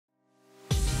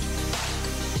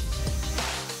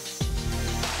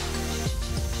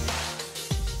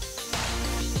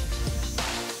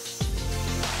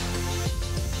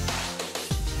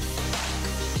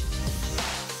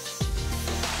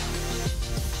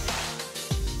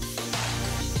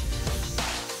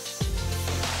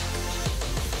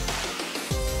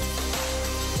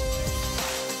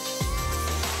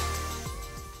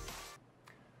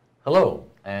Hello,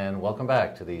 and welcome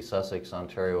back to the Sussex,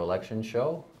 Ontario Election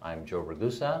Show. I'm Joe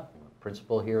Ragusa,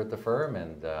 principal here at the firm,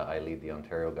 and I lead the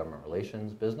Ontario Government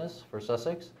Relations business for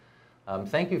Sussex.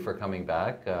 Thank you for coming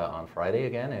back on Friday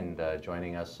again and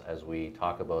joining us as we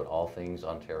talk about all things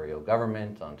Ontario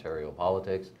government, Ontario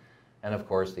politics, and of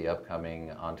course the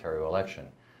upcoming Ontario election.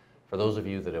 For those of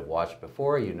you that have watched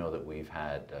before, you know that we've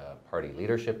had party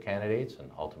leadership candidates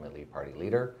and ultimately party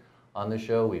leader on the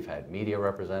show. We've had media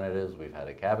representatives, we've had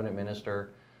a cabinet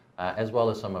minister, as well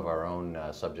as some of our own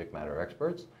subject matter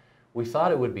experts. We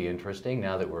thought it would be interesting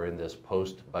now that we're in this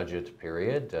post-budget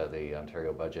period, the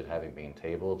Ontario budget having been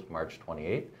tabled March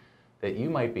 28th, that you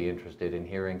might be interested in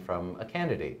hearing from a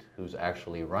candidate who's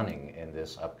actually running in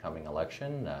this upcoming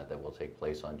election that will take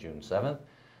place on June 7th.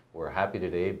 We're happy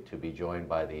today to be joined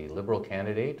by the Liberal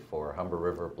candidate for Humber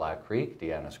River Black Creek,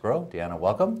 Deanna Sgro. Deanna,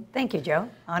 welcome. Thank you, Joe.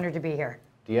 Honored to be here.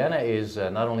 Deanna is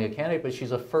not only a candidate, but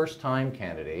she's a first-time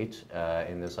candidate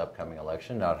in this upcoming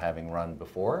election, not having run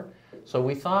before. So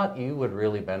we thought you would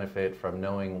really benefit from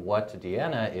knowing what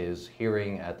Deanna is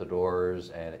hearing at the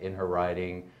doors and in her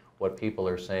riding, what people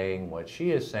are saying, what she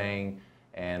is saying,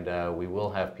 and we will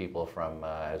have people from,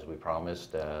 as we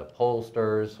promised,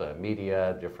 pollsters,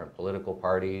 media, different political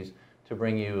parties, to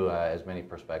bring you as many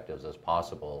perspectives as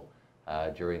possible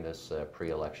during this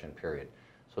pre-election period.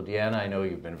 So Deanna, I know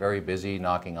you've been very busy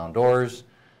knocking on doors,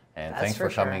 and thanks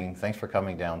for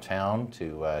coming downtown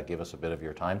to give us a bit of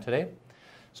your time today.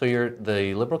 So you're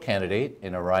the Liberal candidate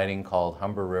in a riding called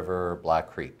Humber River Black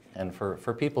Creek. And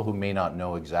for people who may not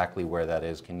know exactly where that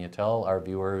is, can you tell our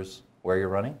viewers where you're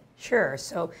running? Sure.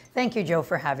 So thank you, Joe,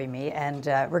 for having me. And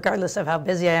regardless of how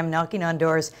busy I am knocking on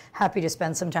doors, happy to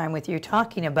spend some time with you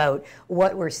talking about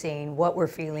what we're seeing, what we're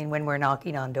feeling when we're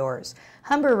knocking on doors.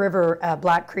 Humber River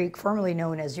Black Creek, formerly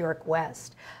known as York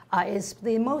West, is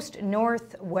the most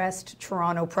northwest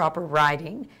Toronto proper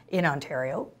riding in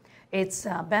Ontario. It's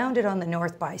bounded on the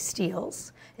north by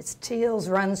Steeles. Steeles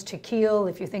runs to Keele.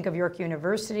 If you think of York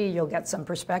University, you'll get some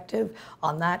perspective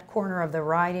on that corner of the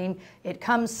riding. It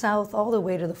comes south all the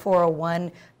way to the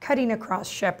 401, cutting across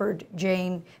Shepherd,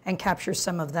 Jane, and captures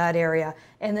some of that area,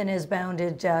 and then is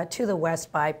bounded to the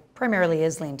west by primarily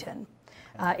Islington.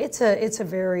 It's an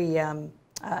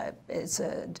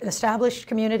established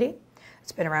community.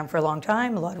 It's been around for a long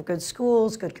time, a lot of good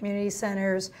schools, good community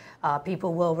centers.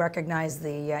 People will recognize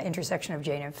the intersection of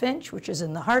Jane and Finch, which is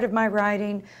in the heart of my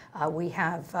riding. We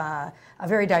have a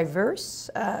very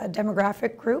diverse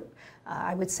demographic group.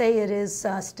 I would say it is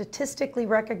statistically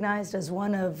recognized as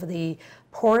one of the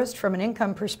poorest from an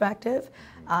income perspective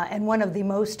and one of the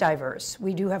most diverse.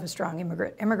 We do have a strong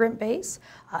immigrant base,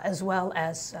 as well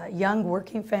as young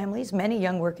working families, many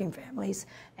young working families,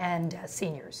 and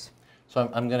seniors. So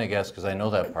I'm going to guess, because I know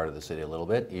that part of the city a little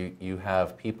bit, you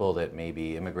have people that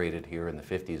maybe immigrated here in the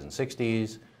 50s and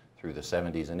 60s, through the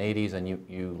 70s and 80s, and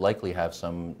you likely have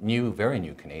some very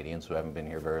new Canadians who haven't been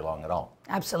here very long at all.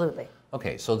 Absolutely.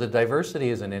 Okay, so the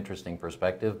diversity is an interesting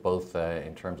perspective, both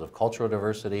in terms of cultural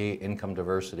diversity, income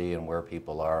diversity, and where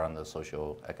people are on the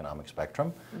socioeconomic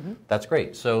spectrum. Mm-hmm. That's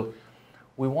great. So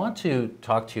we want to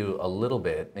talk to you a little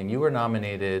bit, and you were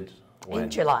nominated when? In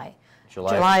July.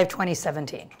 July of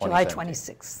 2017, July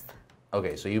 26th.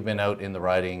 Okay, so you've been out in the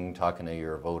riding talking to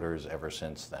your voters ever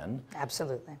since then.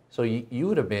 Absolutely. So you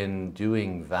would have been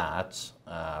doing that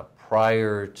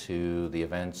prior to the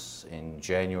events in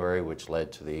January, which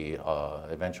led to the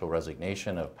eventual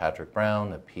resignation of Patrick Brown,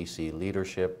 the PC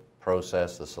leadership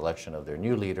process, the selection of their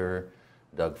new leader,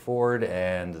 Doug Ford,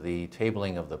 and the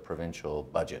tabling of the provincial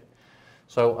budget.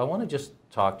 So I want to just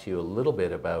talk to you a little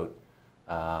bit about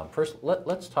first,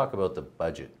 let's talk about the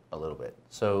budget a little bit.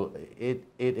 So it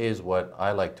is what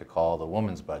I like to call the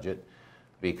woman's budget,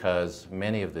 because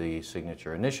many of the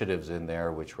signature initiatives in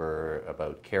there, which were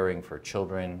about caring for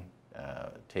children,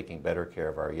 taking better care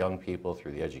of our young people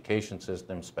through the education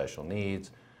system, special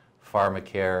needs,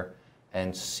 pharmacare,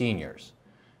 and seniors.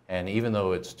 And even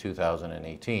though it's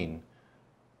 2018,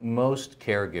 most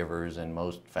caregivers and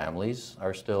most families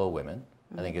are still women.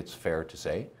 I think it's fair to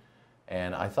say.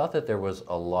 And I thought that there was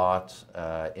a lot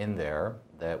in there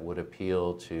that would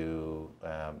appeal to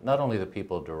not only the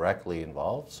people directly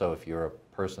involved. So if you're a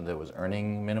person that was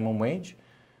earning minimum wage,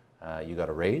 you got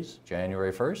a raise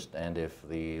January 1st. And if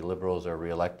the Liberals are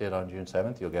re-elected on June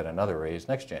 7th, you'll get another raise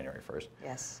next January 1st.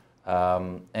 Yes.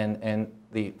 And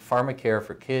the pharmacare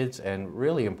for kids, and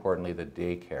really importantly, the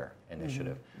daycare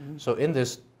initiative. Mm-hmm. So in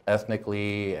this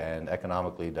ethnically and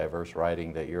economically diverse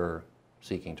riding that you're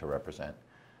seeking to represent,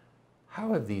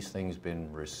 how have these things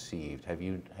been received? Have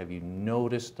you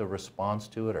noticed the response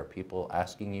to it? Are people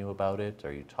asking you about it?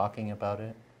 Are you talking about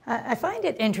it? I find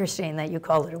it interesting that you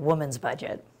call it a woman's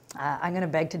budget. I'm going to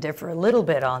beg to differ a little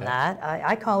bit on that.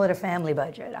 I call it a family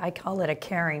budget. I call it a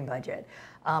caring budget.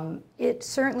 It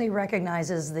certainly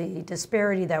recognizes the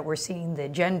disparity that we're seeing, the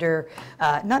gender,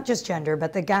 not just gender,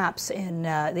 but the gaps in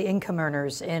the income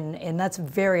earners, and that's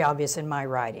very obvious in my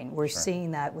riding. We're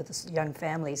seeing that with young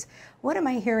families. What am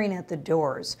I hearing at the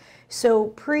doors? So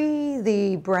pre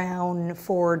the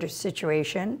Brown-Ford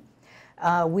situation,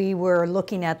 we were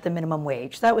looking at the minimum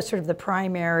wage. That was sort of the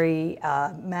primary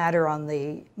matter on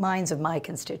the minds of my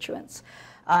constituents.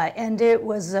 And it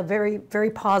was very,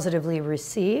 very positively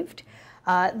received.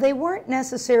 They weren't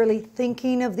necessarily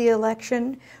thinking of the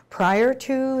election prior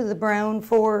to the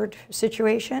Brown-Ford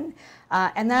situation,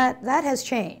 and that has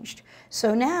changed.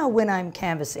 So now when I'm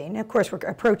canvassing, of course we're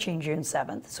approaching June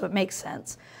 7th, so it makes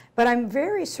sense, but I'm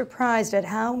very surprised at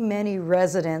how many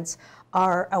residents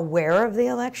are aware of the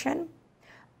election,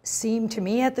 seem to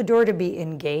me at the door to be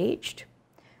engaged.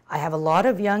 I have a lot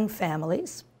of young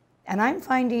families, and I'm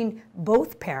finding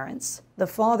both parents, the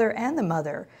father and the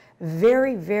mother,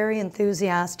 very, very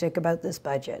enthusiastic about this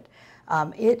budget.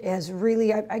 It has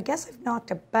really, I guess I've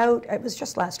knocked about, it was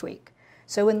just last week.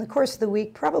 So in the course of the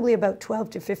week, probably about 12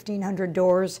 to 1,500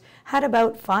 doors, had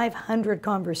about 500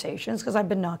 conversations, because I've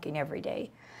been knocking every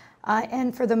day.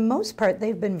 And for the most part,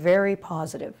 they've been very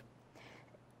positive.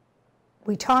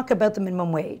 We talk about the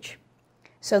minimum wage.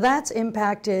 So that's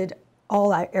impacted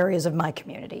all areas of my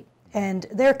community. And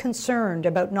they're concerned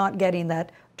about not getting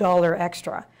that dollar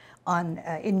extra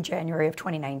in January of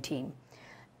 2019.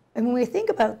 And when we think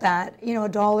about that, you know, a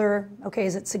dollar, okay,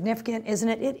 is it significant? Isn't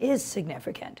it? It is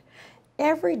significant.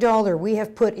 Every dollar we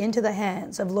have put into the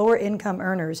hands of lower income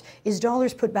earners is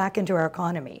dollars put back into our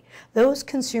economy. Those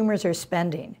consumers are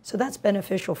spending, so that's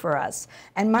beneficial for us.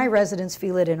 And my residents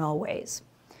feel it in all ways.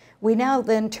 We now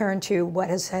then turn to what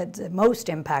has had the most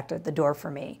impact at the door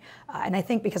for me, and I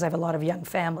think because I have a lot of young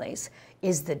families,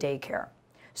 is the daycare.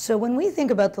 So when we think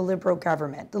about the Liberal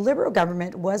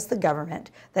government was the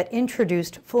government that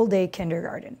introduced full-day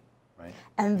kindergarten. Right.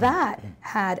 And that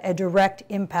had a direct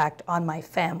impact on my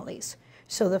families.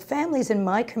 So the families in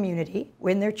my community,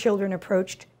 when their children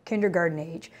approached kindergarten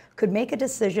age, could make a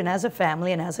decision as a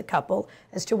family and as a couple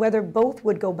as to whether both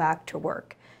would go back to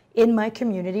work. In my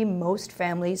community, most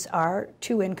families are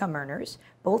two-income earners.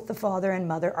 Both the father and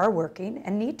mother are working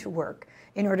and need to work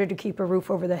in order to keep a roof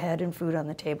over the head and food on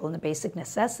the table and the basic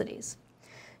necessities.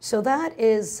 So that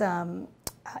is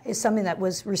something that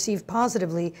was received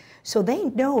positively. So they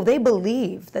know, they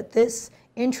believe that this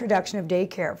introduction of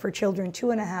daycare for children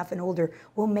 2.5 and older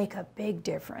will make a big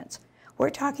difference. We're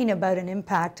talking about an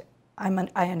impact,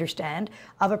 I understand,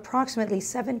 of approximately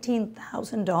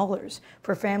 $17,000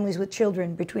 for families with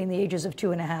children between the ages of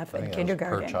 2.5 and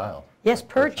kindergarten. Per child. Yes,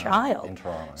 per child. In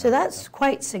Toronto. So that's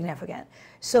quite significant.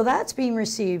 So that's being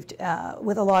received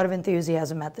with a lot of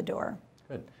enthusiasm at the door.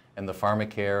 Good. And the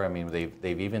pharmacare, I mean,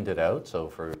 they've evened it out. So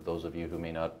for those of you who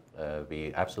may not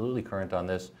be absolutely current on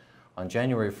this, on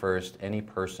January 1st, any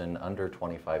person under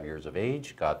 25 years of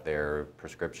age got their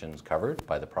prescriptions covered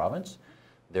by the province.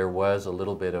 There was a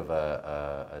little bit of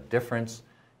a difference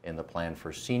in the plan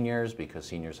for seniors because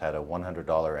seniors had a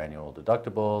 $100 annual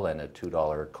deductible and a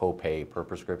 $2 copay per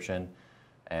prescription,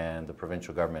 and the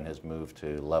provincial government has moved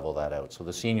to level that out. So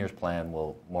the seniors plan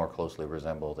will more closely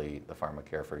resemble the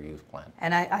pharmacare for youth plan.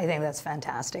 And I think that's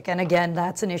fantastic. And again,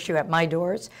 that's an issue at my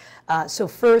doors. So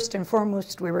first and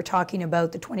foremost, we were talking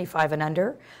about the 25 and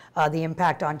under, the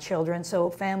impact on children. So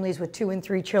families with 2 and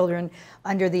 3 children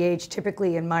under the age,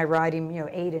 typically in my riding,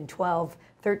 8 and 12,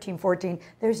 13, 14,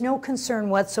 there's no concern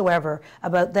whatsoever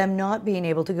about them not being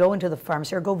able to go into the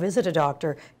pharmacy or go visit a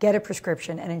doctor, get a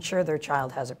prescription, and ensure their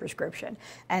child has a prescription.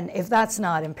 And if that's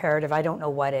not imperative, I don't know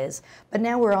what is. But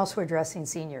now we're also addressing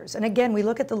seniors. And again, we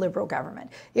look at the Liberal government.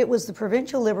 It was the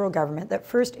provincial Liberal government that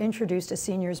first introduced a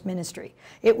seniors ministry.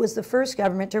 It was the first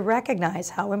government to recognize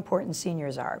how important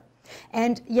seniors are.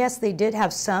 And yes, they did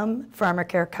have some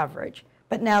pharmacare coverage,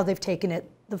 but now they've taken it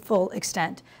the full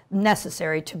extent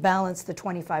necessary to balance the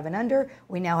 25 and under.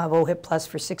 We now have OHIP Plus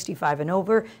for 65 and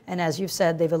over, and as you've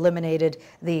said, they've eliminated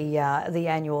the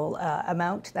annual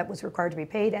amount that was required to be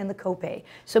paid and the copay.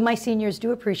 So my seniors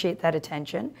do appreciate that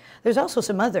attention. There's also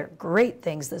some other great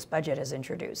things this budget has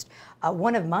introduced.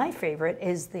 One of my favorite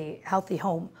is the healthy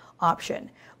home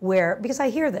option, where, because I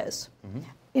hear this,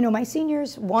 my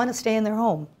seniors want to stay in their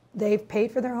home. They've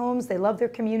paid for their homes, they love their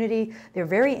community, they're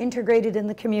very integrated in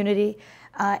the community,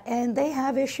 and they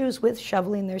have issues with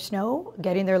shoveling their snow,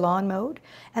 getting their lawn mowed,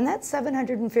 and that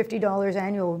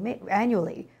 $750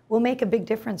 annually will make a big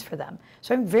difference for them.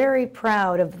 So I'm very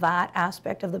proud of that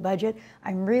aspect of the budget.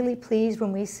 I'm really pleased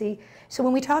when we see, so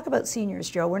when we talk about seniors,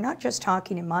 Joe, we're not just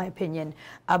talking, in my opinion,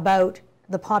 about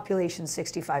the population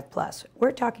 65 plus.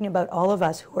 We're talking about all of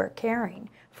us who are caring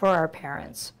for our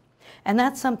parents. And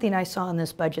that's something I saw in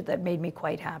this budget that made me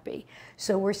quite happy.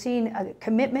 So we're seeing a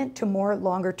commitment to more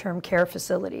longer-term care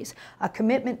facilities, a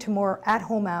commitment to more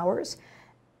at-home hours.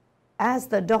 As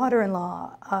the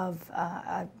daughter-in-law of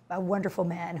a wonderful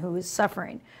man who is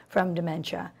suffering from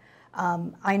dementia,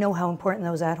 I know how important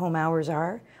those at-home hours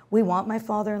are. We want my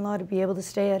father-in-law to be able to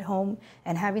stay at home,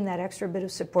 and having that extra bit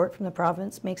of support from the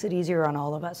province makes it easier on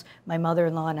all of us, my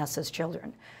mother-in-law and us as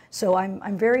children. So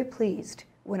I'm very pleased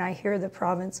when I hear the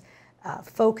province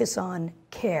focus on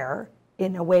care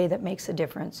in a way that makes a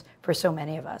difference for so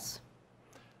many of us.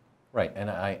 Right,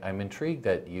 and I'm intrigued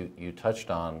that you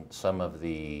touched on some of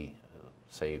the,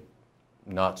 say,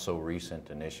 not so recent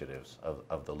initiatives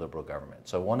of the Liberal government.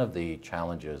 So one of the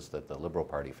challenges that the Liberal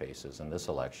Party faces in this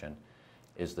election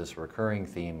is this recurring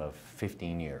theme of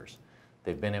 15 years.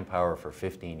 They've been in power for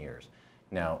 15 years.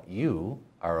 Now, you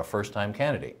are a first-time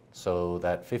candidate, so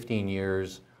that 15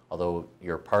 years, although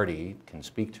your party can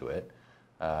speak to it,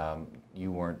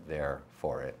 you weren't there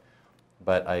for it.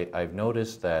 But I've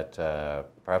noticed that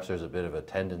perhaps there's a bit of a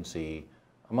tendency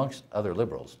amongst other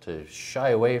Liberals to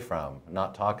shy away from,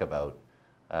 not talk about,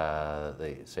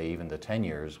 say even the 10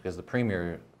 years, because the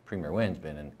Premier Wynn's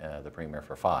been the Premier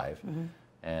for 5,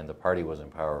 and the party was in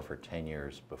power for 10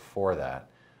 years before that.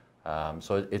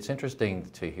 So it's interesting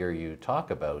to hear you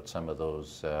talk about some of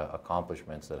those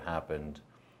accomplishments that happened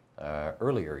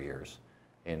earlier years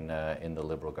in the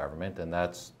Liberal government, and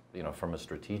that's, you know, from a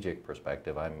strategic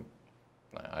perspective,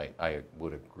 I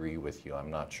would agree with you.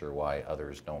 I'm not sure why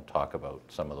others don't talk about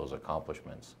some of those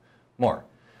accomplishments more.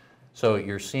 So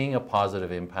you're seeing a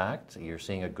positive impact. You're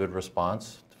seeing a good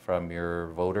response from your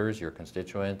voters, your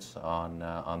constituents on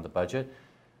the budget.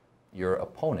 Your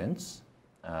opponents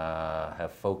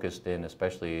have focused in,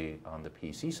 especially on the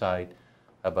PC side,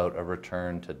 about a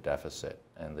return to deficit.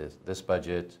 And this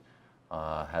budget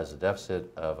has a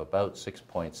deficit of about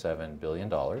 $6.7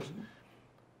 billion.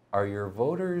 Are your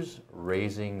voters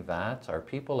raising that? Are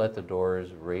people at the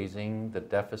doors raising the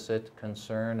deficit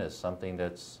concern as something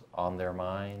that's on their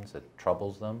minds, that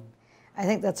troubles them? I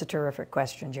think that's a terrific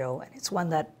question, Joe, and it's one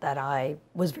that I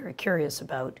was very curious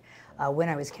about when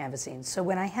I was canvassing. So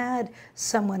when I had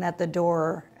someone at the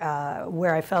door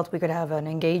where I felt we could have an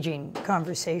engaging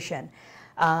conversation,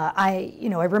 I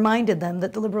reminded them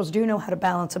that the Liberals do know how to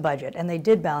balance a budget, and they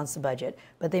did balance the budget,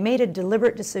 but they made a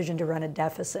deliberate decision to run a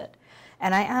deficit.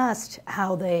 And I asked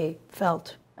how they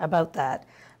felt about that.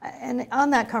 And on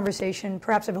that conversation,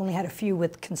 perhaps I've only had a few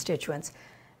with constituents,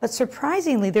 but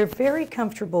surprisingly, they're very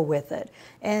comfortable with it.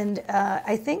 And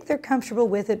I think they're comfortable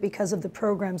with it because of the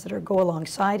programs that go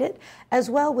alongside it,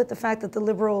 as well with the fact that the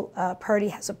Liberal Party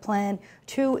has a plan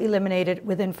to eliminate it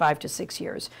within 5 to 6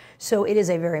 years. So it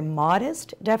is a very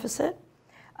modest deficit.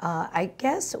 I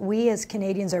guess we as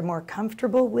Canadians are more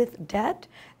comfortable with debt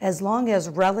as long as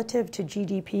relative to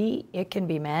GDP it can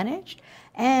be managed,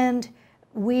 and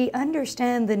we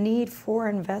understand the need for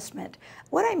investment.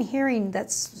 What I'm hearing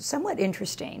that's somewhat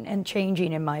interesting and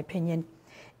changing, in my opinion,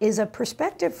 is a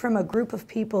perspective from a group of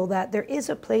people that there is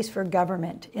a place for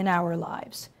government in our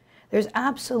lives. There's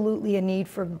absolutely a need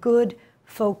for good,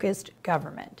 focused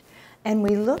government. And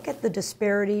we look at the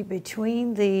disparity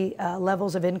between the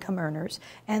levels of income earners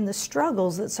and the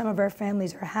struggles that some of our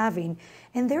families are having,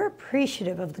 and they're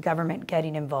appreciative of the government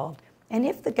getting involved. And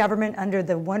if the government, under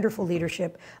the wonderful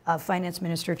leadership of Finance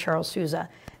Minister Charles Sousa,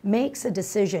 makes a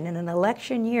decision in an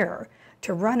election year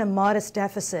to run a modest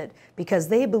deficit because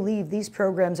they believe these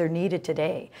programs are needed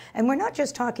today. And we're not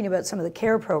just talking about some of the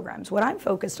care programs. What I'm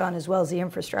focused on as well is the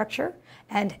infrastructure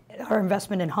and our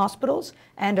investment in hospitals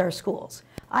and our schools.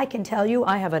 I can tell you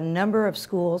I have a number of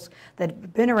schools that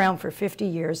have been around for 50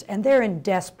 years and they're in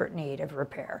desperate need of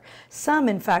repair. Some,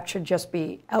 in fact, should just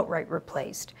be outright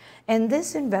replaced. And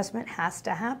this investment has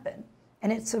to happen.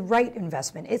 And it's the right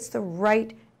investment. It's the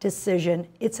right decision.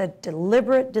 It's a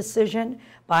deliberate decision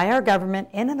by our government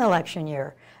in an election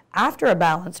year after a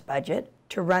balanced budget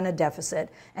to run a deficit,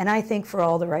 and I think for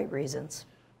all the right reasons.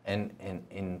 And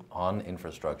on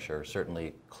infrastructure,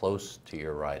 certainly close to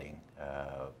your riding,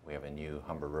 we have a new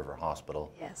Humber River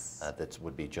Hospital. Yes. That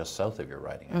would be just south of your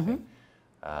riding, I think.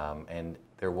 And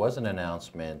there was an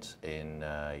announcement in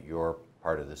your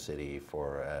part of the city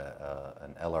for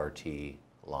an LRT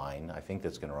line. I think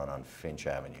that's going to run on Finch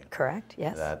Avenue. Correct,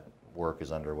 yes. That work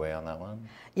is underway on that one?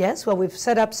 Yes, well, we've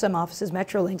set up some offices.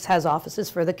 Metrolinx has offices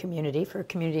for the community, for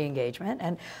community engagement.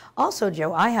 And also,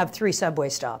 Joe, I have 3 subway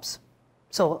stops.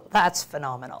 So that's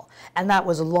phenomenal. And that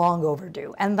was long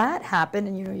overdue. And that happened,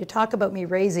 and you talk about me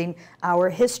raising our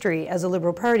history as a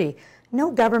Liberal Party. No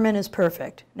government is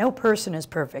perfect. No person is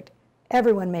perfect.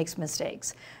 Everyone makes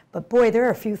mistakes. But boy, there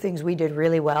are a few things we did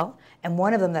really well, and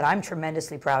one of them that I'm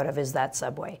tremendously proud of is that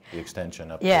subway. The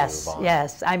extension up to Vaughan.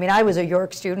 Yes. I mean, I was a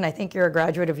York student. I think you're a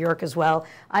graduate of York as well.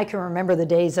 I can remember the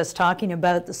days us talking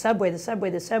about the subway, the subway,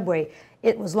 the subway.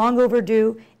 It was long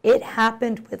overdue. It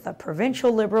happened with a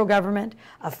provincial Liberal government,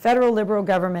 a federal Liberal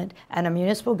government, and a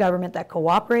municipal government that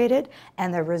cooperated,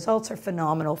 and the results are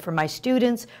phenomenal for my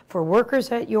students, for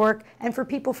workers at York, and for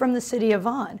people from the city of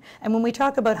Vaughan. And when we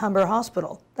talk about Humber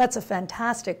Hospital, that's a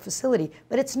fantastic facility,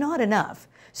 but it's not enough.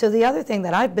 So the other thing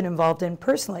that I've been involved in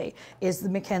personally is the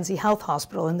Mackenzie Health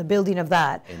Hospital and the building of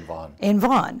that. In Vaughan. In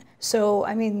Vaughan. So,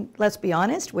 I mean, let's be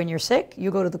honest, when you're sick,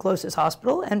 you go to the closest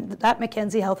hospital, and that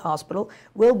Mackenzie Health Hospital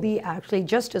will be actually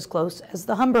just as close as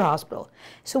the Humber Hospital.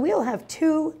 So we'll have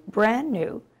two brand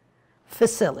new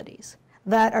facilities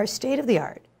that are state of the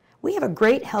art. We have a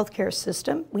great healthcare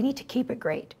system. We need to keep it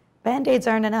great. Band-Aids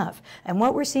aren't enough. And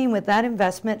what we're seeing with that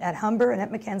investment at Humber and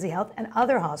at Mackenzie Health and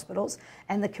other hospitals,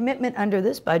 and the commitment under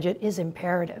this budget is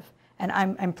imperative. And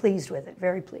I'm pleased with it,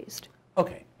 very pleased.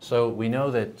 Okay, so we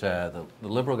know that the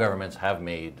Liberal governments have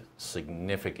made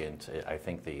significant, I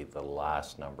think the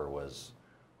last number was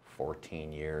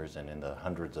 14 years and in the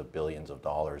hundreds of billions of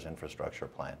dollars infrastructure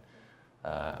plan.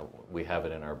 We have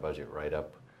it in our budget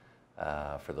write-up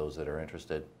for those that are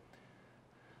interested.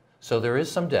 So there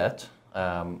is some debt.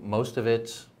 Most of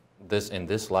it in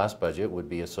this last budget would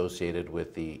be associated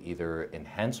with the either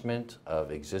enhancement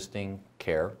of existing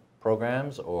care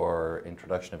programs or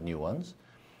introduction of new ones.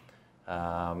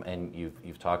 And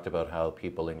you've talked about how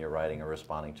people in your riding are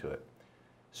responding to it.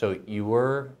 So you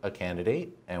were a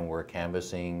candidate and were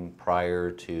canvassing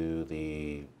prior to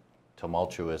the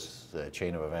tumultuous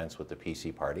chain of events with the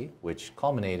PC party, which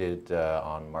culminated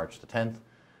on March the 10th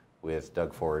with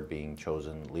Doug Ford being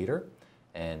chosen leader.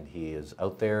 And he is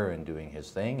out there and doing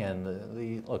his thing.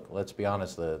 And look, let's be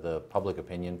honest, the public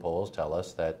opinion polls tell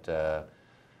us that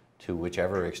to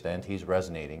whichever extent he's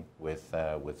resonating with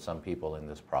some people in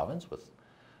this province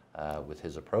with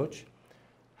his approach.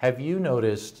 Have you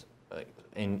noticed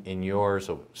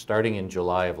so starting in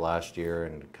July of last year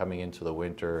and coming into the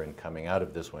winter and coming out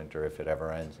of this winter, if it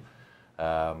ever ends,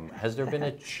 has there been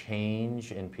a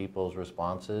change in people's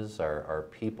responses? Are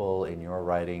people in your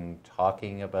riding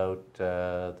talking about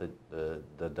the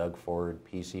Doug Ford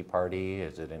PC party?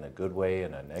 Is it in a good way,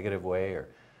 in a negative way, or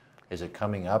is it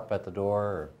coming up at the door?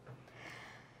 Or?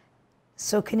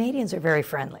 So Canadians are very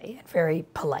friendly and very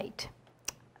polite.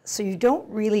 So you don't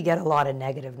really get a lot of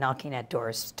negative knocking at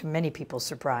doors, to many people's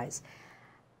surprise.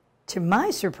 To my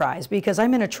surprise, because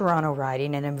I'm in a Toronto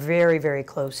riding and I'm very, very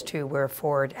close to where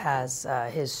Ford has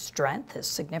his strength, his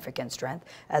significant strength,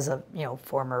 as a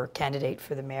former candidate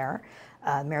for the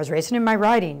mayor's race, and in my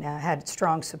riding had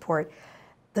strong support.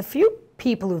 The few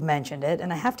people who've mentioned it,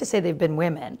 and I have to say they've been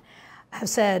women, have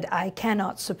said, I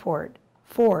cannot support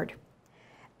Ford.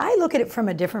 I look at it from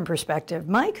a different perspective.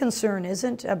 My concern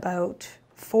isn't about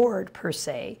Ford per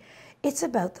se. It's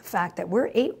about the fact that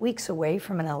we're 8 weeks away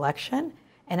from an election,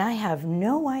 and I have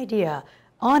no idea.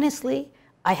 Honestly,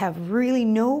 I have really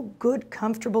no good,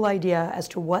 comfortable idea as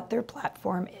to what their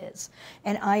platform is.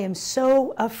 And I am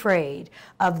so afraid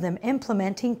of them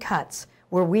implementing cuts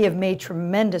where we have made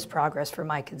tremendous progress for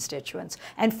my constituents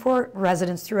and for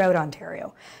residents throughout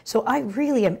Ontario. So I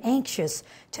really am anxious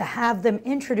to have them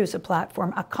introduce a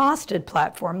platform, a costed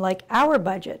platform like our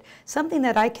budget, something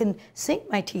that I can sink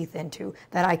my teeth into,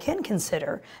 that I can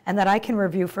consider, and that I can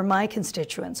review for my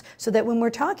constituents, so that when we're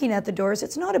talking at the doors,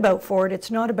 it's not about Ford,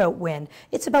 it's not about Wynne,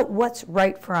 it's about what's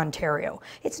right for Ontario.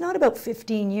 It's not about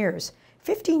 15 years.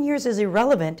 15 years is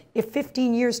irrelevant if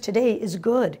 15 years today is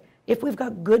good. If we've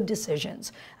got good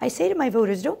decisions. I say to my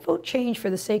voters, don't vote change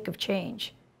for the sake of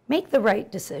change. Make the right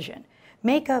decision.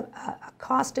 Make a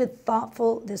costed,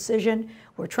 thoughtful decision.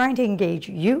 We're trying to engage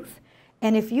youth.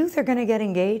 And if youth are going to get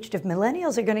engaged, if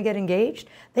millennials are going to get engaged,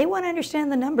 they want to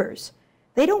understand the numbers.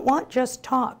 They don't want just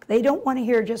talk. They don't want to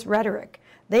hear just rhetoric.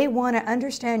 They want to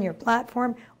understand your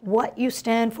platform, what you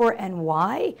stand for and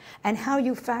why, and how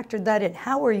you factored that in.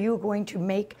 How are you going to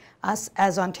make us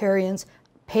as Ontarians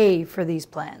pay for these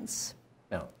plans?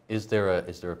 Now, is there a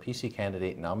PC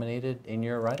candidate nominated in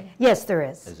your riding? Yes, there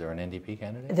is. Is there an NDP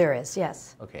candidate? There is,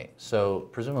 yes. Okay, so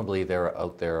presumably they're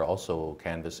out there also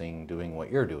canvassing, doing what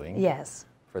you're doing. Yes.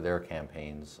 For their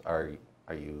campaigns. Have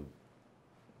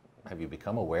you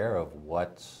become aware of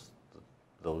what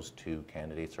those two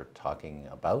candidates are talking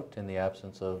about in the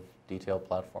absence of detailed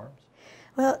platforms?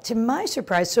 Well, to my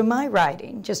surprise, so my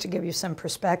riding, just to give you some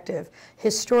perspective,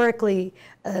 historically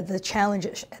the challenge,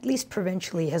 at least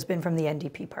provincially, has been from the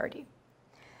NDP party.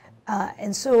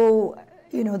 And so,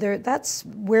 you know, that's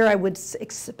where I would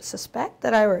suspect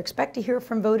that I or expect to hear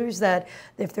from voters that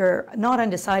if they're not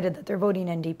undecided that they're voting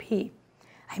NDP.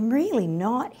 I'm really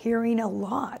not hearing a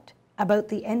lot about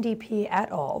the NDP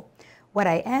at all. What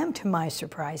I am, to my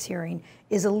surprise, hearing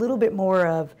is a little bit more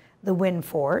of the win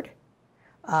forward,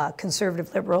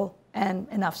 Conservative Liberal, and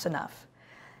enough's enough.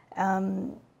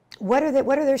 What are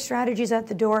their strategies at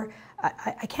the door?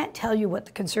 I can't tell you what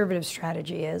the Conservative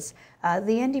strategy is.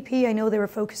 The NDP, I know they were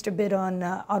focused a bit on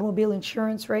automobile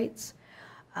insurance rates.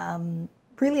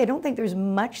 Really, I don't think there's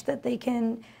much that they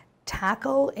can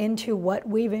tackle into what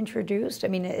we've introduced. I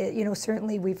mean, you know,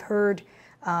 certainly we've heard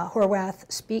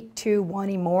Horwath speak to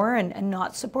wanting more and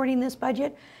not supporting this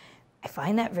budget. I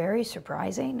find that very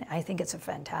surprising. I think it's a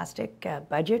fantastic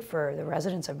budget for the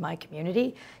residents of my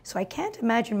community. So I can't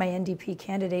imagine my NDP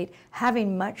candidate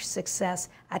having much success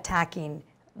attacking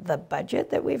the budget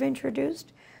that we've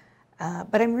introduced.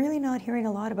 But I'm really not hearing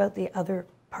a lot about the other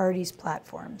parties'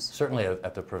 platforms. Certainly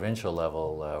at the provincial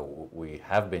level, we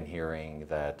have been hearing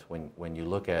that when you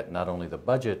look at not only the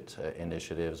budget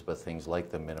initiatives, but things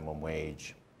like the minimum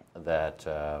wage, that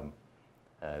the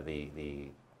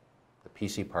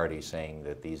PC party saying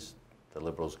that the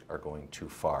Liberals are going too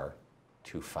far,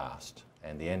 too fast.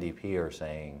 And the NDP are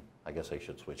saying, I guess I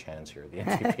should switch hands here, the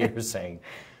NDP are saying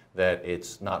that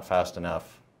it's not fast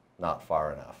enough, not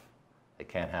far enough. It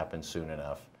can't happen soon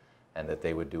enough, and that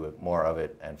they would do it more of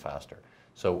it and faster.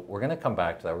 So we're going to come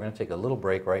back to that. We're going to take a little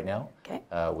break right now, okay,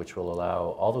 which will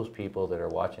allow all those people that are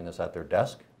watching this at their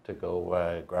desk to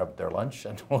go grab their lunch,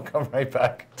 and we'll come right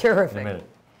back. Terrific. In a minute.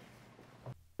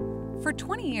 For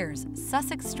 20 years,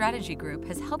 Sussex Strategy Group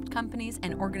has helped companies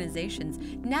and organizations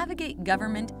navigate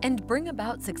government and bring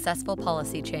about successful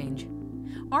policy change.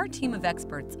 Our team of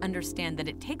experts understand that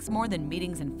it takes more than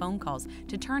meetings and phone calls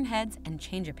to turn heads and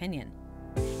change opinion.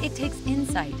 It takes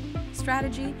insight,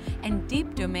 strategy, and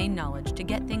deep domain knowledge to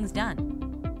get things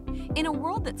done. In a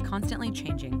world that's constantly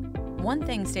changing, one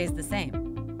thing stays the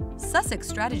same. Sussex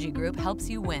Strategy Group helps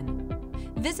you win.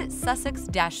 Visit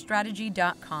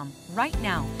sussex-strategy.com right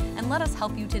now and let us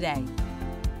help you today.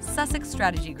 Sussex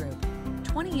Strategy Group,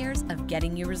 20 years of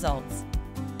getting you results.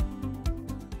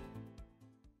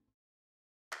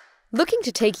 Looking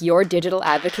to take your digital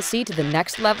advocacy to the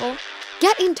next level?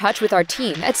 Get in touch with our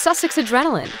team at Sussex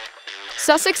Adrenaline.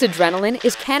 Sussex Adrenaline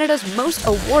is Canada's most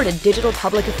awarded digital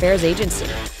public affairs agency.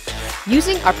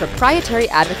 Using our proprietary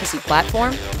advocacy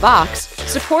platform, Vox,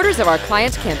 supporters of our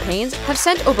clients' campaigns have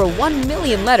sent over 1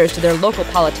 million letters to their local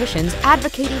politicians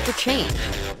advocating for change.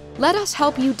 Let us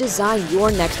help you design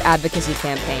your next advocacy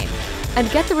campaign and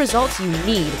get the results you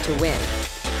need to win.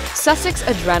 Sussex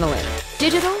Adrenaline,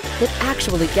 digital that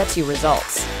actually gets you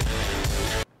results.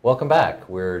 Welcome back.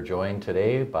 We're joined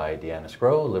today by Deanna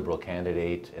Sgro, Liberal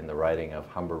candidate in the riding of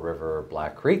Humber River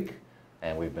Black Creek.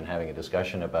 And we've been having a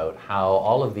discussion about how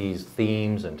all of these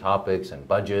themes and topics and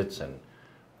budgets and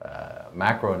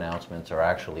macro announcements are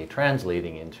actually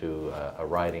translating into a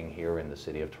riding here in the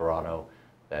city of Toronto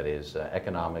that is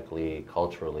economically,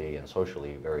 culturally, and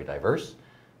socially very diverse.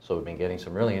 So we've been getting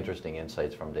some really interesting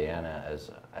insights from Deanna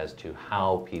as to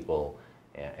how people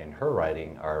in her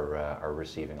riding are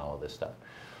receiving all of this stuff.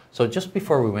 So just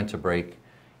before we went to break,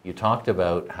 you talked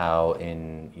about how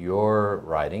in your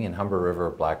riding in Humber River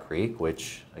Black Creek,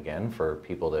 which again for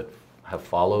people that have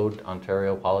followed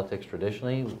Ontario politics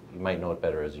traditionally, you might know it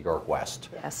better as York West.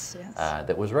 Yes, yes.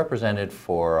 That was represented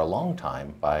for a long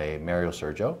time by Mario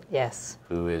Sergio. Yes.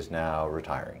 Who is now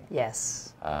retiring.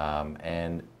 Yes.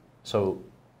 And so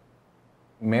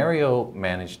Mario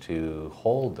managed to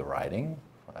hold the riding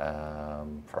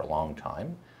for a long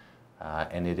time.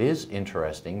 And it is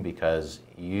interesting because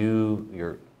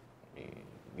your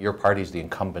party's the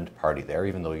incumbent party there,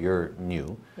 even though you're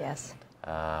new. Yes.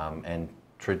 And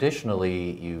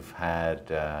traditionally, you've had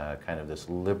kind of this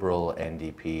Liberal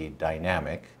NDP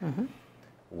dynamic,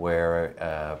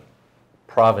 where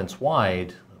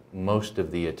province-wide, most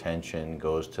of the attention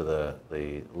goes to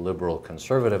the Liberal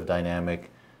Conservative dynamic,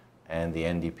 and the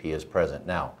NDP is present.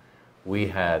 Now, we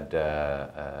had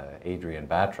Adrienne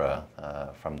Batra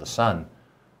from The Sun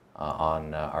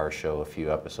on our show a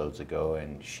few episodes ago,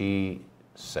 and she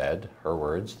said, her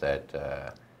words,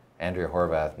 that Andrea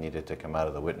Horwath needed to come out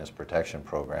of the witness protection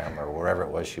program or wherever it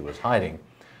was she was hiding.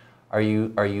 Are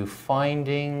you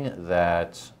finding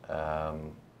that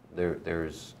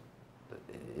there's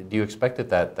do you expect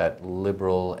that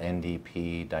Liberal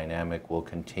NDP dynamic will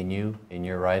continue in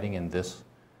your riding in this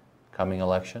coming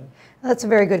election? That's a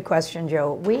very good question,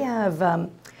 Joe. We have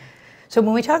So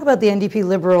when we talk about the NDP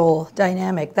Liberal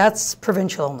dynamic, that's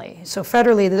provincial only. So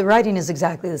federally, the riding is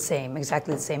exactly the same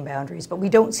boundaries, but we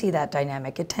don't see that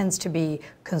dynamic. It tends to be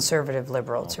Conservative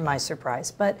Liberal, to my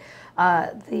surprise. But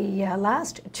the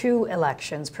last two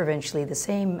elections provincially, the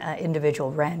same individual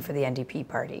ran for the NDP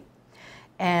party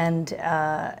and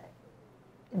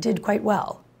did quite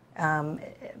well.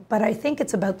 But I think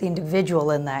it's about the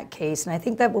individual in that case, and I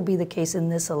think that will be the case in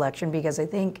this election, because I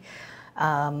think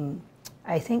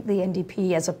the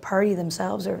NDP as a party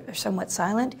themselves are somewhat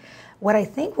silent. What I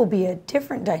think will be a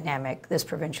different dynamic this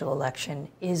provincial election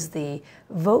is the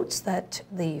votes that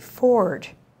the Ford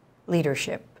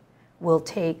leadership will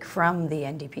take from the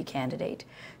NDP candidate.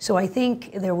 So I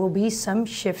think there will be some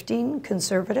shifting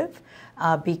Conservative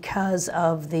because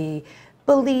of the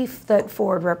belief that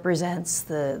Ford represents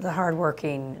the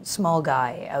hardworking small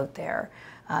guy out there.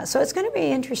 So it's going to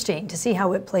be interesting to see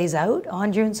how it plays out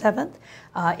on June 7th.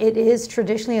 It is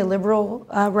traditionally a Liberal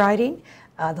riding.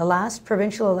 The last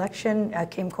provincial election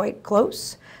came quite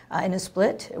close in a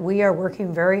split. We are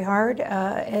working very hard.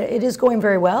 It is going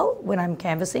very well when I'm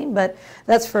canvassing, but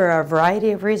that's for a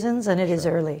variety of reasons, and it is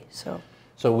early.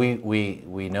 So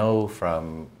we know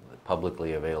from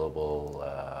publicly available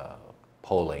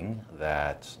polling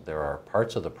that there are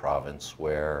parts of the province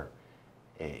where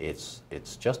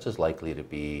it's just as likely to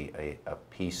be a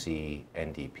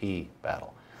PC-NDP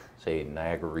battle. Say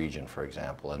Niagara Region, for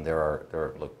example, and there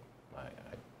are look,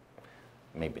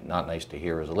 maybe not nice to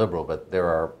hear as a Liberal, but there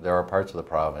are parts of the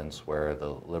province where the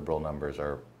Liberal numbers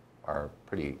are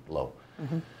pretty low.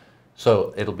 Mm-hmm.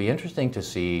 So it'll be interesting to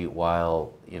see,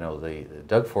 while the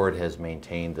Doug Ford has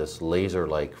maintained this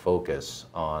laser-like focus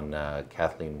on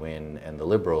Kathleen Wynne and the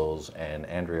Liberals, and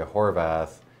Andrea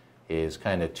Horwath is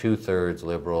kind of 2/3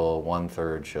 Liberal,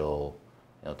 1/3 she'll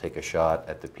take a shot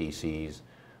at the PCs.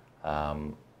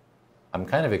 I'm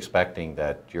kind of expecting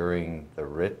that during the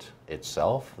writ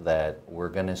itself that we're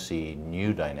going to see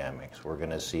new dynamics. We're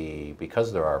going to see,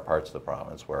 because there are parts of the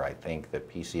province where I think that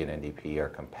PC and NDP are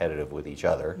competitive with each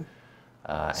other,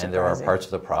 and there are parts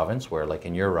of the province where, like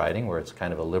in your riding, where it's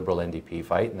kind of a Liberal NDP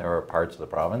fight, and there are parts of the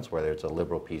province where it's a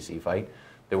Liberal PC fight,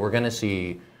 that we're going to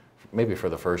see, maybe for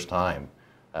the first time,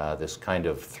 this kind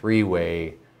of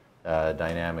three-way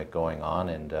dynamic going on,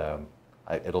 and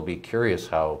it'll be curious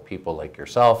how people like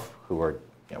yourself, who are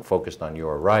focused on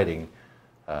your riding,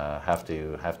 have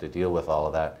to deal with all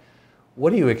of that. What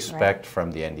do you expect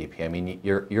from the NDP? I mean,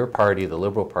 your party, the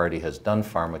Liberal Party, has done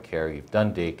pharmacare, you've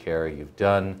done daycare, you've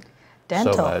done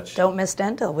dental. So much. Don't miss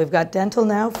dental. We've got dental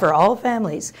now for all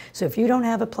families. So if you don't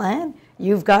have a plan,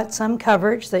 you've got some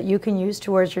coverage that you can use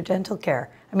towards your dental care.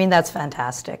 I mean, that's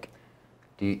fantastic.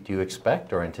 Do you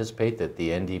expect or anticipate that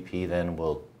the NDP then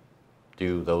will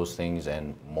do those things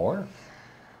and more?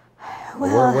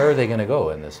 Well, where are they going to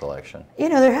go in this election?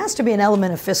 There has to be an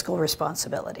element of fiscal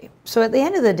responsibility. So at the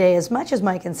end of the day, as much as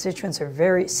my constituents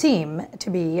seem to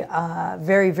be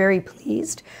very, very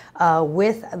pleased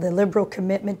with the Liberal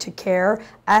commitment to care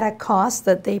at a cost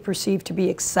that they perceive to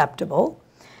be acceptable,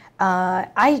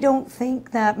 I don't think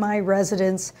that my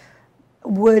residents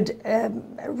would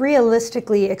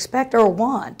realistically expect or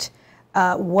want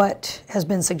what has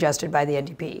been suggested by the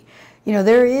NDP.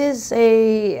 There is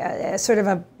a sort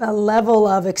of a level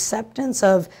of acceptance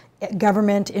of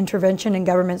government intervention and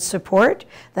government support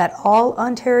that all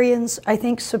Ontarians, I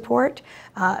think, support,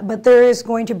 but there is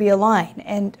going to be a line.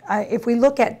 And if we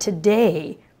look at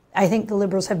today, I think the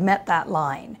Liberals have met that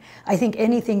line. I think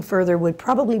anything further would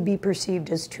probably be perceived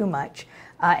as too much.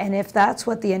 And if that's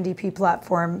what the NDP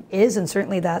platform is, and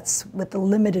certainly that's with the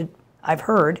limited I've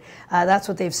heard, that's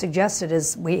what they've suggested,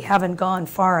 is we haven't gone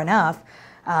far enough.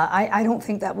 I don't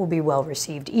think that will be well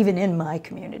received, even in my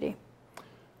community.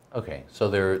 Okay, so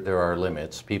there are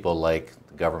limits. People like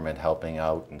the government helping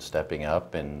out and stepping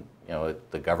up, and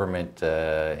the government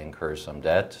incurs some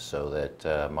debt so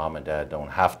that mom and dad don't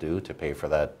have to pay for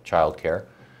that child care.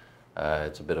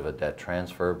 It's a bit of a debt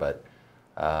transfer, but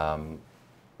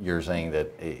you're saying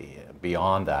that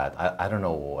beyond that, I don't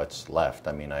know what's left.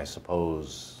 I mean, I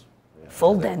suppose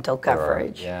full dental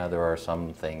coverage. There are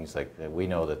some things, like we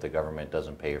know that the government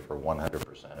doesn't pay for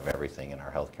 100% of everything in our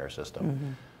healthcare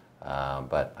system,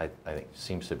 but I think it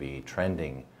seems to be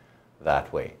trending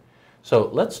that way. So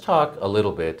let's talk a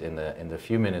little bit in the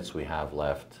few minutes we have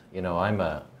left. I'm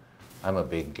a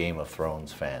big Game of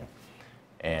Thrones fan,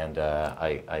 and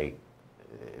I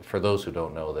for those who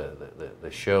don't know,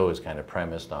 the show is kind of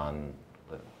premised on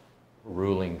the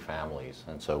ruling families,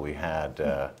 and so we had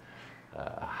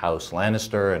House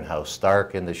Lannister and House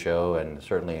Stark in the show, and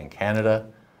certainly in Canada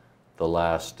the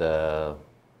last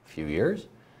few years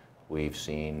we've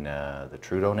seen the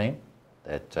Trudeau name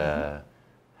that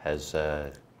has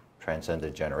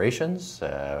transcended generations.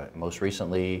 Most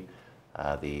recently,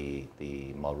 the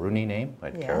Mulroney name,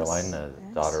 right? Yes, Caroline, the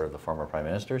yes. daughter of the former Prime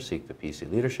Minister, seek the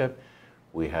PC leadership.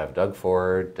 We have Doug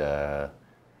Ford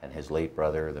and his late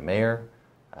brother, the Mayor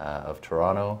of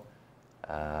Toronto.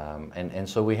 And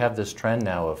so we have this trend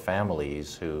now of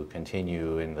families who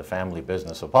continue in the family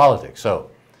business of politics. So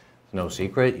it's no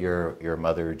secret your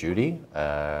mother, Judy,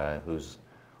 who's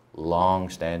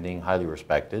long-standing, highly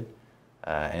respected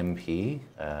MP,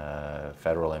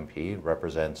 federal MP,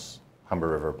 represents Humber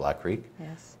River, Black Creek.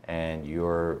 Yes. And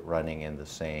you're running in the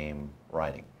same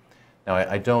riding. Now,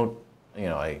 I don't, you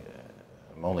know,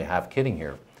 I'm only half kidding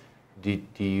here. Do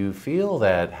you feel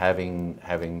that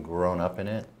having grown up in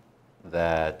it,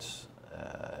 that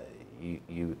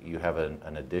you have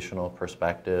an additional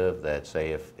perspective that,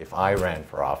 say, if I ran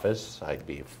for office, I'd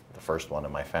be the first one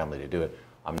in my family to do it.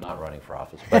 I'm not running for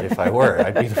office, but if I were,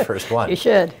 I'd be the first one. You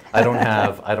should. I don't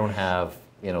have,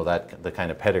 you know, the kind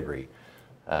of pedigree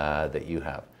that you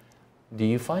have. Do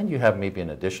you find you have maybe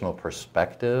an additional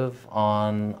perspective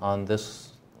on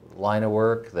this line of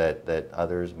work that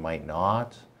others might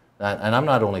not? And I'm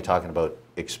not only talking about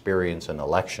experience in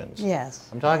elections. Yes.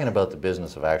 I'm talking about the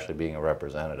business of actually being a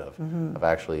representative, of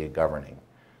actually governing.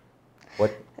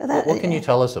 What can you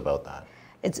tell us about that?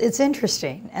 It's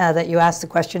interesting that you ask the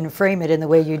question and frame it in the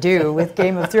way you do with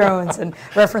Game of Thrones and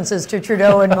references to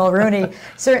Trudeau and Mulroney.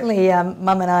 Certainly,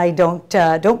 Mum and I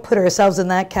don't put ourselves in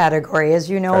that category. As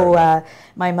you know,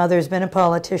 my mother's been a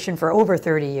politician for over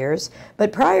 30 years.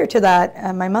 But prior to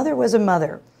that, my mother was a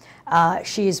mother.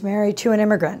 She's married to an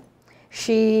immigrant.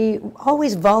 She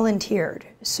always volunteered.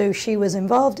 So she was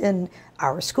involved in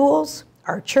our schools,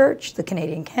 our church, the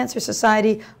Canadian Cancer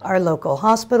Society, our local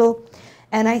hospital.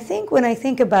 And I think when I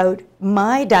think about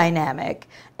my dynamic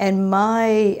and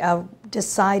my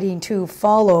deciding to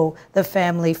follow the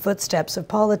family footsteps of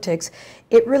politics,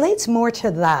 it relates more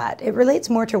to that. It relates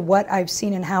more to what I've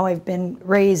seen and how I've been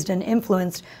raised and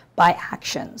influenced by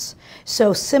actions.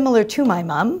 So similar to my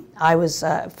mom, I was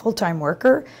a full-time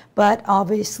worker, but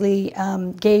obviously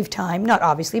gave time, not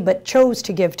obviously, but chose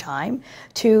to give time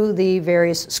to the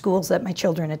various schools that my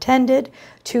children attended,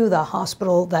 to the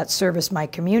hospital that serviced my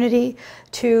community,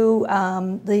 to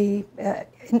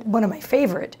one of my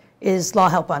favorite is Law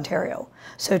Help Ontario.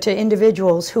 So to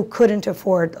individuals who couldn't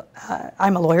afford,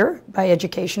 I'm a lawyer by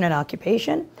education and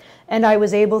occupation, and I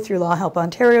was able through Law Help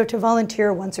Ontario to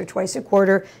volunteer once or twice a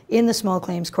quarter in the small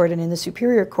claims court and in the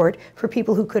Superior Court for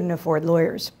people who couldn't afford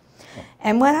lawyers.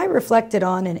 And what I reflected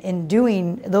on in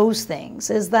doing those things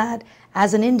is that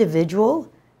as an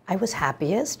individual, I was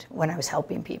happiest when I was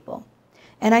helping people.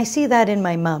 And I see that in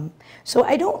my mom. So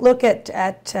I don't look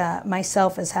at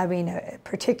myself as having a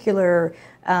particular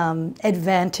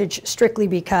advantage strictly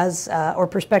because, or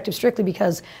perspective strictly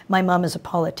because my mom is a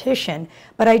politician,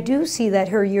 but I do see that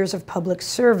her years of public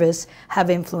service have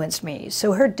influenced me.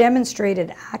 So her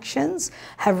demonstrated actions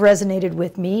have resonated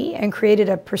with me and created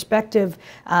a perspective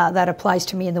that applies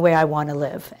to me in the way I want to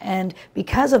live. And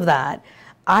because of that,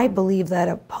 I believe that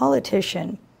a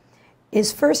politician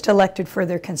is first elected for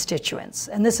their constituents.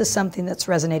 And this is something that's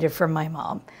resonated from my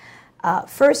mom.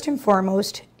 First and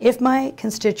foremost, if my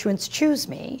constituents choose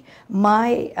me,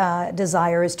 my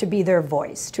desire is to be their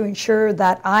voice, to ensure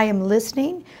that I am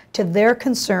listening to their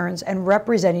concerns and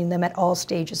representing them at all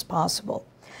stages possible.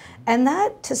 And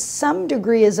that, to some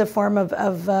degree, is a form of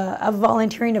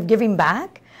volunteering, of giving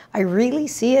back. I really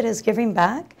see it as giving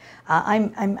back.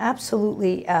 I'm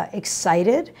absolutely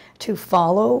excited to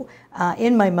follow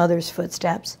in my mother's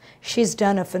footsteps. She's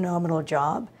done a phenomenal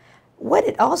job. What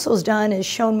it also has done is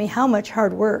shown me how much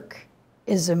hard work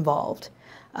is involved.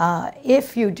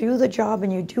 If you do the job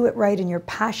and you do it right and you're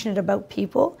passionate about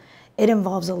people, it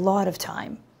involves a lot of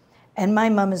time. And my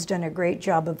mom has done a great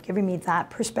job of giving me that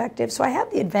perspective. So I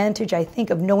have the advantage, I think,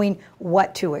 of knowing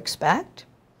what to expect.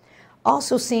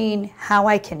 Also seeing how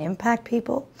I can impact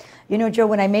people. You know, Joe,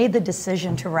 when I made the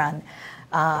decision to run,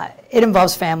 it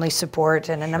involves family support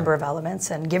and a number of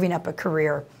elements and giving up a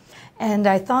career. And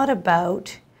I thought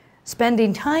about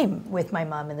spending time with my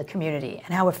mom in the community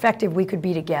and how effective we could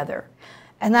be together.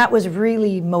 And that was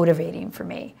really motivating for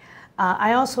me.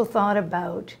 I also thought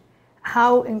about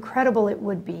how incredible it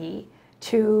would be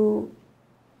to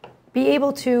be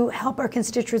able to help our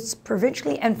constituents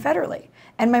provincially and federally.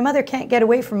 And my mother can't get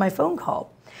away from my phone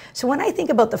call. So when I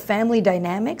think about the family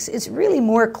dynamics, it's really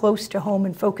more close to home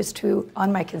and focused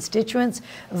on my constituents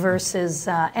versus,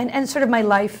 and sort of my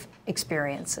life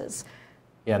experiences.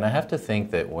 Yeah, and I have to think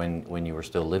that when you were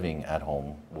still living at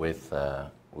home with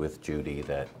Judy,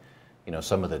 that, you know,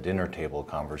 some of the dinner table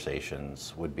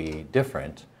conversations would be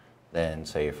different than,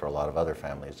 say, for a lot of other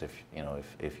families. If you know,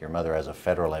 if your mother has a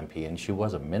federal MP and she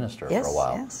was a minister for a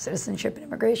while, yes, citizenship and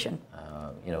immigration,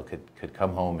 you know, could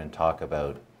come home and talk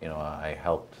about, you know, I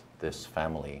helped this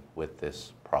family with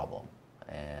this problem,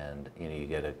 and you know, you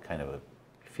get a kind of a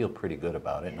feel pretty good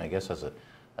about it. And I guess as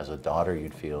a daughter,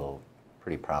 you'd feel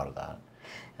pretty proud of that.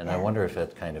 And I wonder if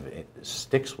that kind of it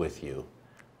sticks with you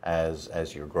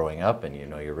as you're growing up and, you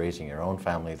know, you're raising your own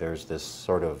family. There's this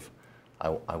sort of,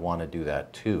 I want to do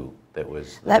that too. That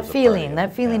was that feeling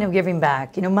of giving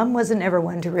back. You know, Mom wasn't ever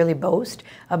one to really boast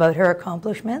about her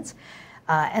accomplishments.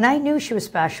 And I knew she was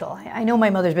special. I know my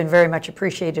mother's been very much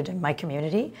appreciated in my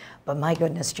community, but my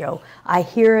goodness, Joe, I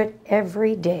hear it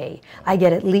every day. I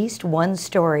get at least one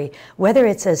story, whether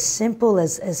it's as simple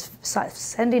as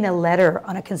sending a letter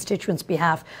on a constituent's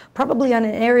behalf, probably on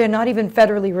an area not even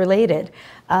federally related.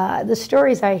 The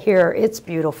stories I hear, it's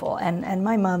beautiful. And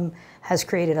my mom has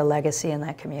created a legacy in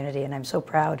that community, and I'm so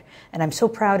proud. And I'm so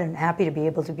proud and happy to be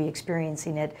able to be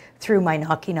experiencing it through my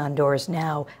knocking on doors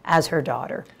now as her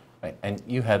daughter. Right. And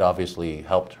you had obviously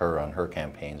helped her on her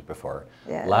campaigns before.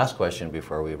 Yes. Last question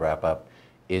before we wrap up.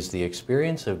 Is the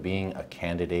experience of being a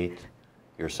candidate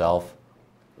yourself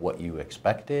what you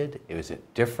expected? Is it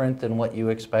different than what you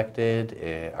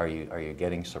expected? Are you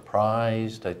getting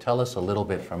surprised? Tell us a little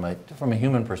bit from a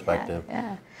human perspective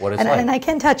what it's like. And I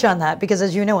can touch on that because,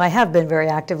 as you know, I have been very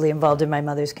actively involved in my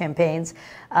mother's campaigns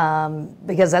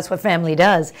because that's what family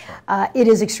does. It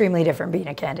is extremely different being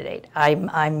a candidate.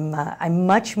 I'm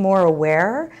much more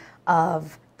aware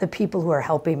of the people who are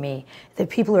helping me, the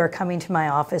people who are coming to my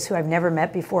office who I've never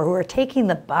met before, who are taking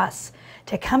the bus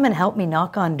to come and help me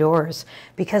knock on doors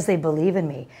because they believe in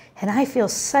me. And I feel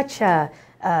such the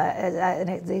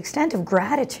extent of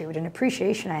gratitude and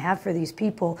appreciation I have for these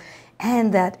people,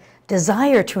 and that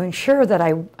desire to ensure that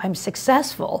I'm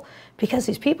successful because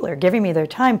these people are giving me their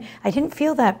time. I didn't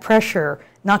feel that pressure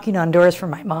knocking on doors for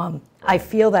my mom. I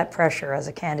feel that pressure as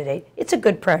a candidate. It's a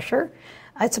good pressure.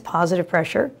 It's a positive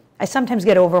pressure. I sometimes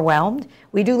get overwhelmed.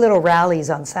 We do little rallies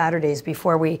on Saturdays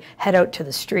before we head out to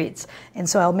the streets. And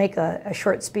so I'll make a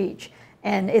short speech.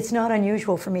 And it's not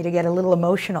unusual for me to get a little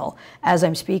emotional as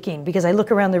I'm speaking because I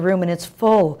look around the room and it's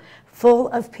full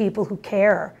of people who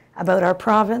care about our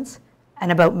province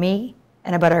and about me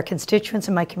and about our constituents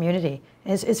and my community.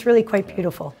 It's really quite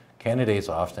beautiful. Candidates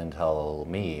often tell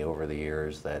me over the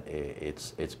years that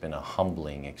it's been a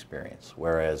humbling experience,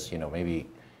 whereas, you know, maybe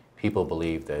people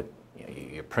believe that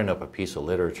you print up a piece of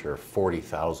literature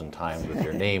 40,000 times with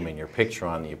your name and your picture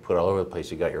on it, you put it all over the place,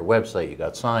 you got your website, you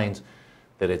got signs,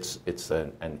 that it's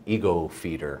an ego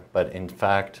feeder. But in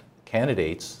fact,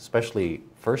 candidates, especially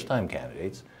first-time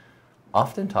candidates,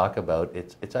 often talk about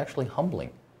it's actually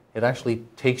humbling. It actually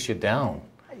takes you down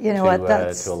to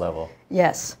a level.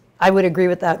 Yes, I would agree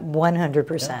with that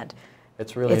 100%. Yeah,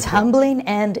 it's humbling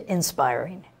and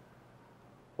inspiring.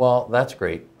 Well, that's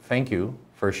great. Thank you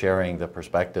for sharing the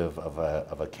perspective of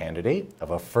a candidate, of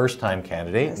a first-time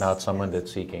candidate, not someone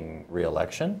that's seeking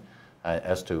re-election,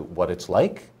 as to what it's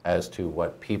like, as to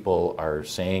what people are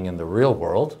saying in the real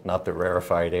world, not the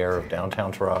rarefied air of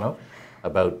downtown Toronto,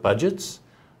 about budgets,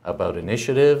 about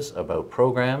initiatives, about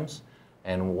programs,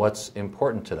 and what's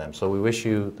important to them. So we wish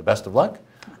you the best of luck.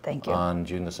 Thank you. On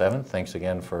June the 7th. Thanks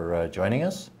again for joining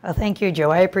us. Well, thank you,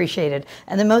 Joe. I appreciate it.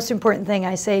 And the most important thing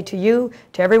I say to you,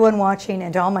 to everyone watching,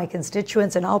 and to all my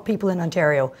constituents and all people in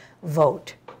Ontario,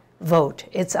 vote. Vote.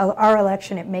 It's our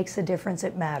election. It makes a difference.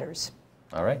 It matters.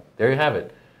 All right. There you have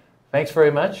it. Thanks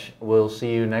very much. We'll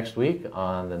see you next week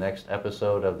on the next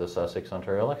episode of the Sussex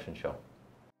Ontario Election Show.